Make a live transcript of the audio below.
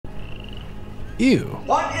Ew.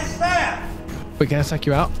 What is that? Wait, can I suck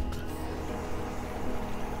you out?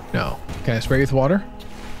 No. Can I spray you with water?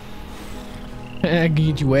 I can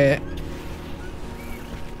get you wet.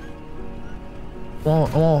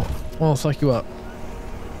 I won't suck you up.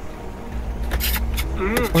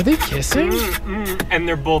 Are they kissing? And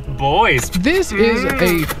they're both boys. This is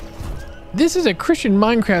a Christian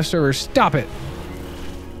Minecraft server. Stop it.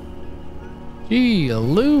 Gee,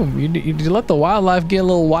 Loom, you let the wildlife get a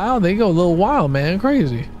little wild. They go a little wild, man.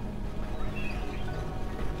 Crazy.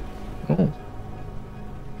 Oh,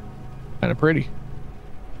 kind of pretty.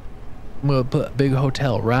 I'm gonna put a big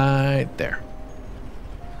hotel right there.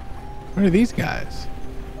 What are these guys?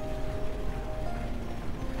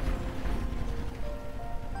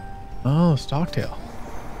 Oh, Stocktail.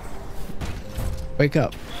 Wake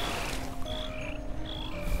up.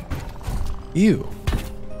 Ew.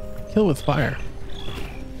 Kill with fire.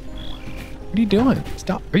 What are you doing?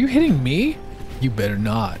 Stop. Are you hitting me? You better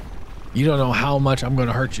not. You don't know how much I'm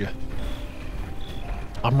gonna hurt you.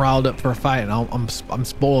 I'm riled up for a fight and I'm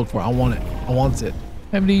spoiled for it. I want it. I want it.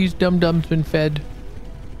 Have these dum-dums been fed?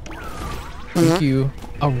 Thank you.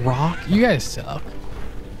 A rock? You guys suck.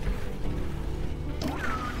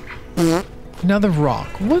 Another rock.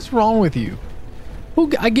 What's wrong with you?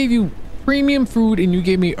 I gave you premium food and you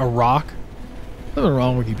gave me a rock? Something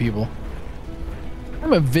wrong with you people.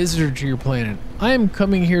 I'm a visitor to your planet. I am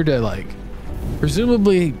coming here to, like,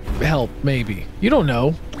 presumably help, maybe. You don't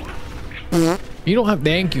know. You don't have,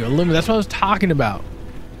 thank you, Illumina. That's what I was talking about.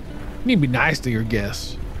 You need to be nice to your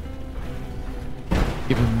guests.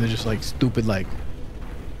 Even when they're just like stupid, like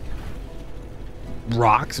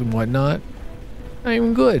rocks and whatnot. Not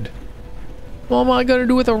even good. What am I gonna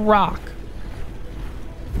do with a rock?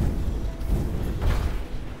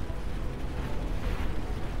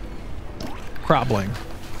 Cropling.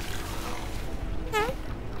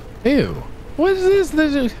 Ew. What is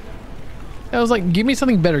this? I was like, give me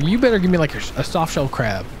something better. You better give me like a soft shell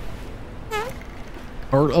crab.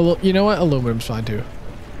 Or, you know what? Aluminum's fine too.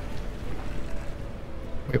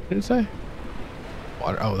 Wait, what did it say?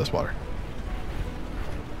 Water. Oh, that's water.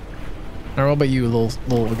 All right, what about you,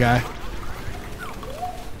 little guy?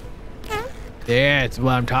 Yeah, it's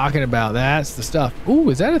what I'm talking about. That's the stuff. Ooh,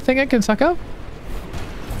 is that a thing I can suck up?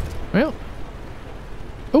 Well.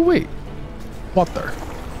 Oh, wait. Water.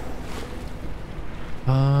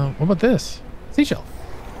 What about this? Seashell.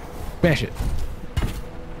 Smash it.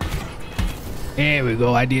 There we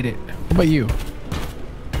go. I did it. What about you?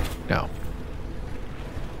 No.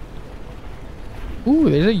 Ooh,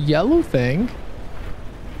 there's a yellow thing.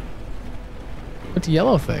 What's a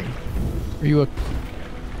yellow thing? Are you a...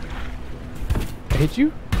 I hit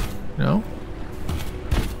you? No?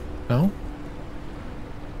 No?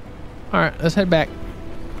 Alright, let's head back.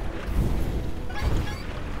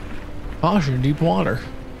 Caution in deep water.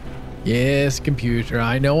 Yes, computer.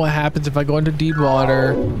 I know what happens if I go into deep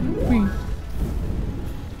water. Whee.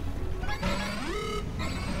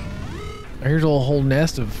 Here's a whole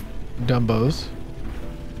nest of Dumbos.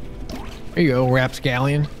 There you go,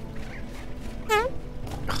 rapscallion.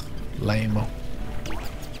 Lame.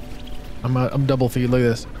 I'm double feed. Look at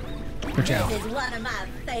this. Watch out. This is one of my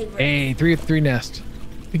favorites. Hey, 3 of 3 nests.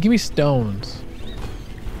 Hey, give me stones.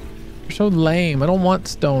 You're so lame. I don't want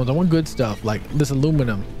stones. I want good stuff like this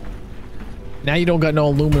aluminum. Now you don't got no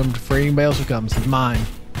aluminum for anybody else who comes. It's mine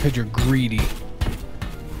because you're greedy.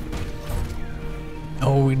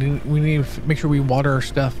 Oh, we need to make sure we water our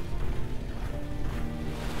stuff.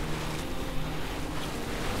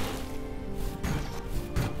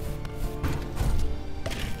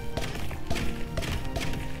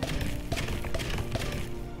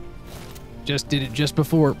 Just did it just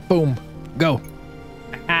before. Boom. Go.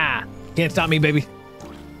 Ah. Can't stop me, baby.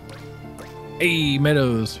 Hey,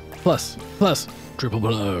 meadows. Plus. Triple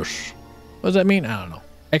plus. What does that mean? I don't know.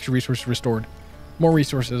 Extra resources restored. More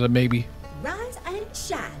resources, maybe. Rise and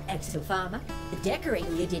shine, Exo Farmer. The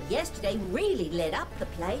decorating you did yesterday really lit up the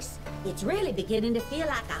place. It's really beginning to feel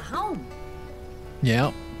like a home.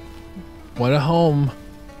 Yeah. What a home.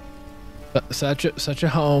 Such a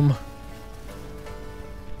home.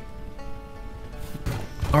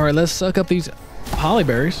 All right, let's suck up these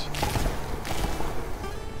hollyberries.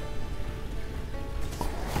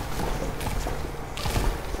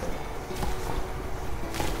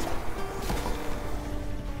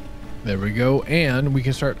 There we go, and we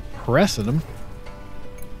can start pressing them.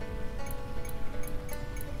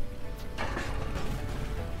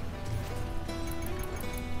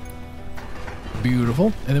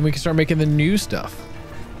 Beautiful, and then we can start making the new stuff.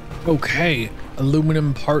 Okay,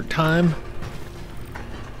 aluminum part-time.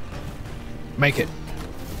 Make it.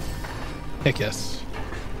 Heck yes.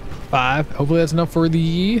 5. Hopefully that's enough for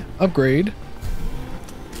the upgrade.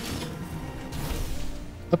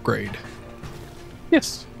 Upgrade.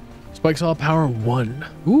 Yes. Spike saw power 1.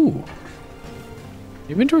 Ooh.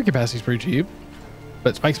 Inventory capacity is pretty cheap.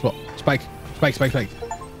 But spike.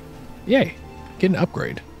 Yay. Get an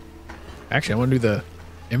upgrade. Actually, I want to do the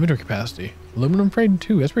inventory capacity. Aluminum frame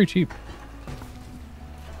 2. That's pretty cheap.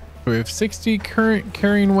 So we have 60 current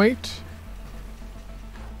carrying weight.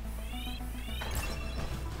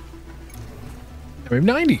 And we have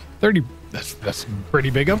 90. 30. That's a pretty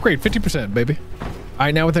big upgrade. 50%, baby. All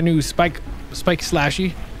right, now with our new spike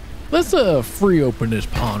slashy, let's free open this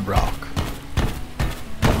pond rock.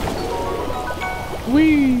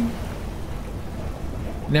 Whee!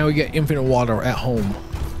 Now we get infinite water at home.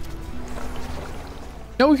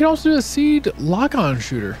 Now we can also do a seed lock-on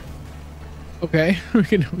shooter. Okay, we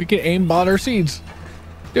can aim bot our seeds.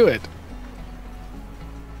 Do it.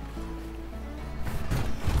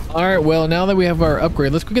 All right, well, now that we have our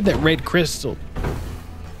upgrade, let's go get that red crystal.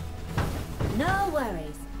 No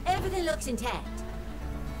worries. Everything looks intact.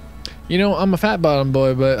 You know, I'm a fat bottom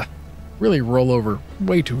boy, but really roll over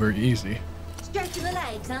way too easy. Stretching the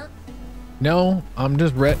legs, huh? No, I'm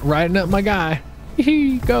just riding up my guy.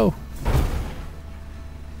 Go.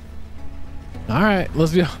 All right,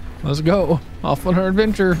 let's go off on our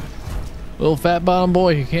adventure. Little fat bottom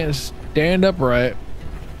boy, he can't stand upright.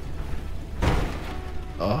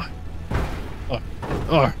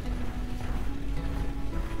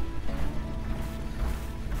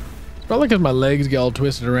 It's probably because my legs get all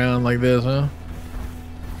twisted around like this, huh?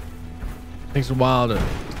 Takes a while to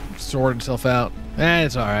sort itself out.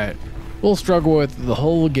 It's all right. We'll struggle with the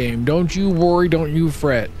whole game. Don't you worry, don't you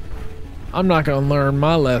fret. I'm not gonna learn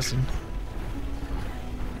my lesson.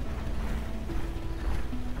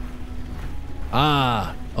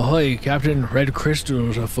 Ah, ahoy, Captain. Red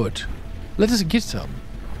crystals afoot. Let us get some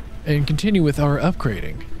and continue with our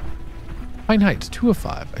upgrading. Pine Heights, 2 of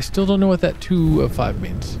 5. I still don't know what that 2 of 5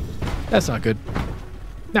 means. That's not good.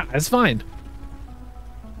 Nah, that's fine.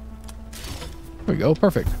 There we go,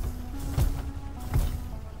 perfect.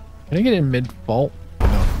 Can I get in mid-fault?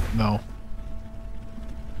 No.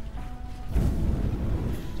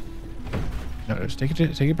 No, just take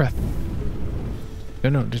a breath.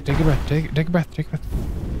 No, just take a breath. Take a breath. Here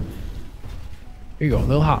you go.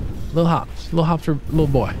 Little hops for little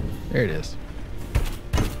boy. There it is.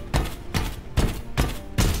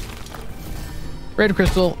 Red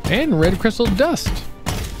crystal and red crystal dust.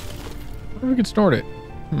 I wonder if we can snort it.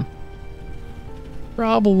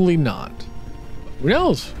 Probably not. Who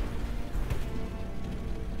knows?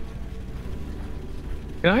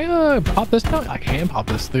 Can I pop this now? I can pop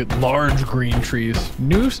this. The large green trees.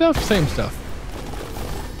 New stuff, same stuff.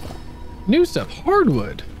 New stuff,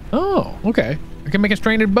 hardwood. Oh, okay. I can make a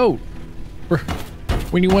stranded boat. For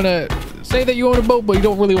when you want to say that you own a boat, but you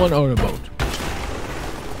don't really want to own a boat.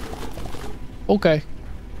 Okay.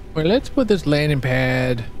 Well, let's put this landing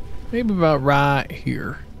pad maybe about right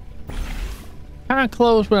here. Kind of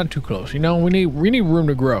close, but not too close. You know, we need room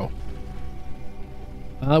to grow.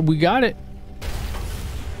 We got it.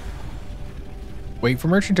 Wait for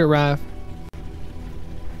merchant to arrive.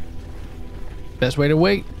 Best way to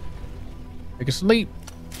wait. Take a sleep.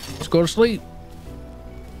 Let's go to sleep.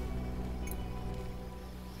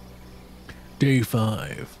 Day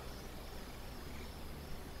 5.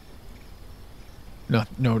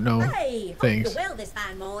 No. Hey, Things. hope you're well this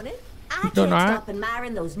fine morning. I can't stop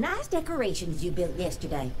admiring those nice decorations you built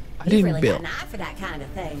yesterday. I didn't really build. got an eye for that kind of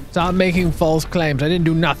thing. Stop making false claims. I didn't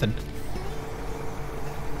do nothing.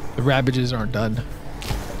 The rabbages aren't done.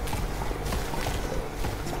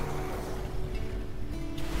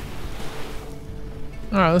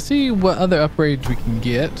 All right, let's see what other upgrades we can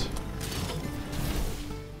get.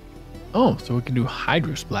 Oh, so we can do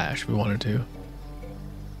Hydro Splash if we wanted to.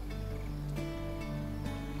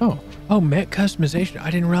 Oh, mech customization.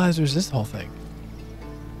 I didn't realize there was this whole thing.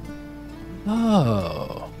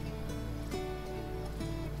 Oh.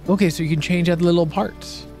 Okay, so you can change out the little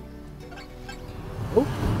parts. Oh.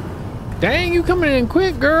 Dang, you coming in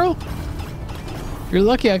quick, girl. You're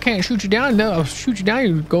lucky I can't shoot you down. No, I'll shoot you down.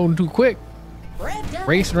 You're going too quick.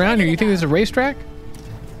 Racing around here. You think this is a racetrack?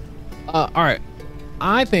 All right.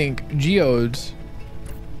 I think geodes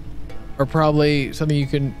are probably something you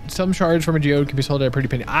can, some shards from a geode can be sold at a pretty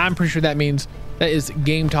penny. I'm pretty sure that means that is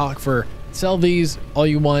game talk for sell these all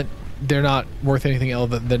you want. They're not worth anything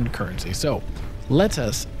other than currency. So let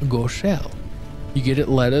us go sell. You get it,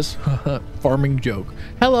 lettuce? Farming joke.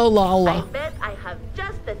 Hello, Lala. I bet I have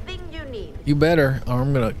just the thing you need. You better, or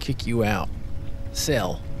I'm gonna kick you out.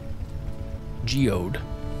 Sell. Geode.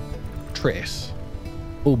 Trace.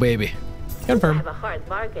 Oh, baby. Confirm. I have a hard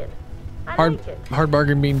bargain. I like it. Hard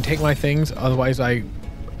bargain being take my things, otherwise I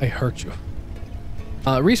hurt you.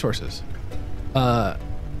 Resources. Oh,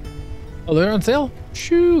 they're on sale?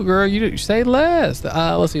 Shoo, girl, you say less.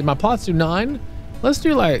 Let's see, my plots do 9. Let's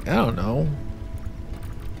do like, I don't know.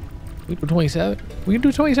 We do 27. We can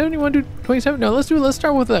do 27. You want to do 27? No, let's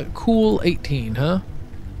start with a cool 18, huh?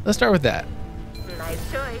 Let's start with that.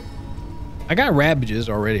 Nice choice. I got rabbages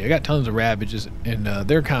already. I got tons of rabbages, and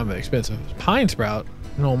they're kind of expensive. Pine sprout.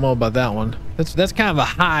 I don't know about that one. That's kind of a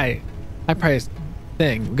high price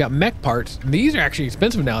thing. We got mech parts. These are actually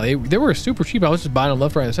expensive now. They were super cheap. I was just buying them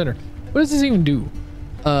left, right, and center. What does this even do?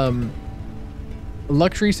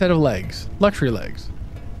 Luxury set of legs. Luxury legs.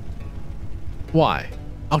 Why?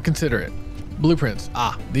 I'll consider it. Blueprints.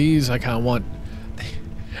 These I kind of want.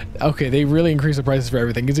 Okay, they really increase the prices for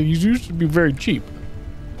everything because it used to be very cheap.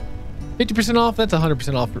 50% off. That's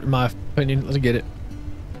 100% off in my opinion. Let's get it.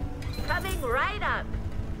 Coming right up.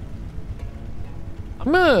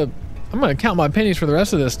 I'm gonna count my pennies for the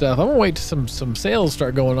rest of this stuff. I'm gonna wait till some sales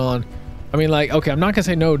start going on. I mean, like, okay, I'm not gonna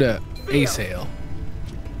say no to a sale.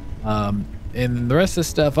 And the rest of this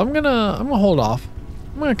stuff, I'm gonna hold off.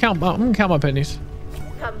 I'm gonna count my pennies.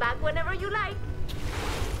 Come back whenever you like.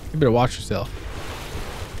 You better watch yourself.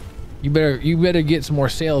 You better get some more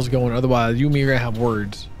sales going, otherwise you and me are gonna have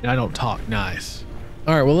words, and I don't talk nice.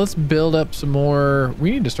 All right, well, let's build up some more.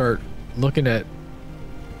 We need to start looking at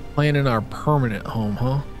planning our permanent home,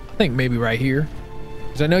 huh? I think maybe right here,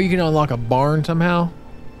 because I know you can unlock a barn somehow.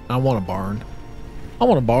 I want a barn. I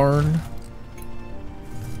want a barn.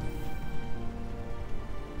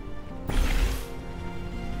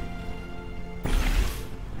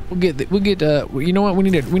 We'll get you know what, we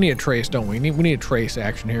need a trace, don't we? We need a trace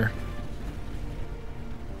action here.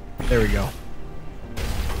 There we go.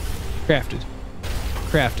 Crafted.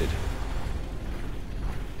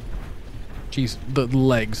 Jeez, the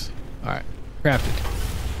legs. All right, crafted.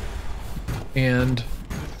 And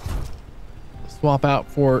swap out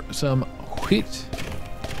for some wheat.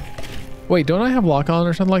 Wait, don't I have lock on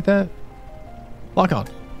or something like that? Lock on.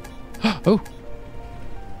 Oh.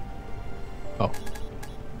 Oh.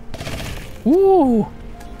 Ooh.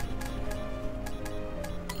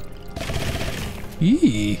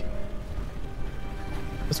 Yee.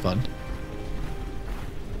 That's fun.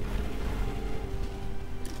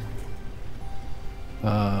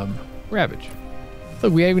 Ravage.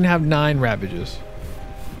 Look, we even have 9 ravages.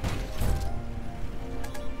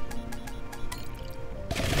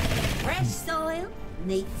 Fresh soil,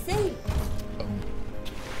 neat seed.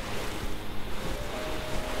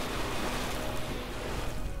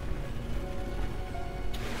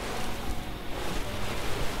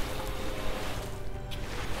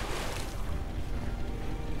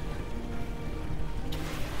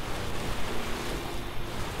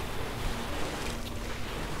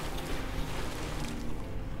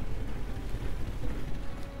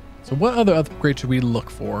 So what other upgrade should we look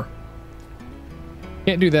for?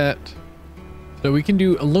 Can't do that. So we can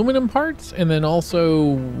do aluminum parts and then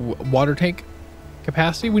also water tank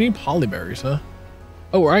capacity. We need polyberries, huh?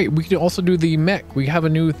 Oh, right. We could also do the mech. We have a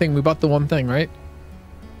new thing. We bought the one thing, right?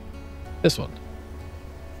 This one.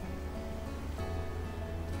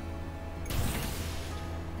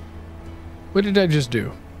 What did I just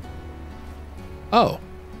do? Oh.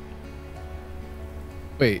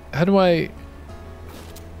 Wait, how do I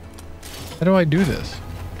do this?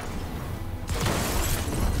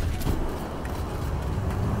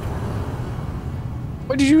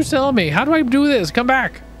 What did you tell me? How do I do this? Come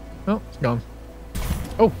back. Oh, it's gone.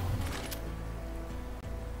 Oh.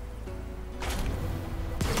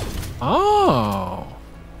 Oh.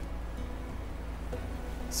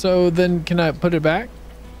 So then can I put it back?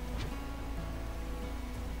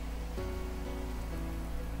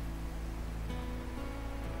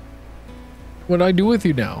 What do I do with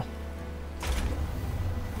you now?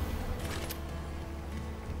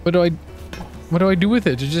 What do I do with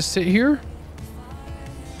it? To just sit here?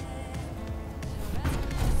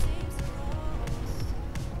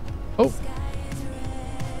 Oh.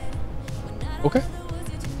 Okay.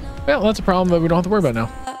 Well, that's a problem that we don't have to worry about now.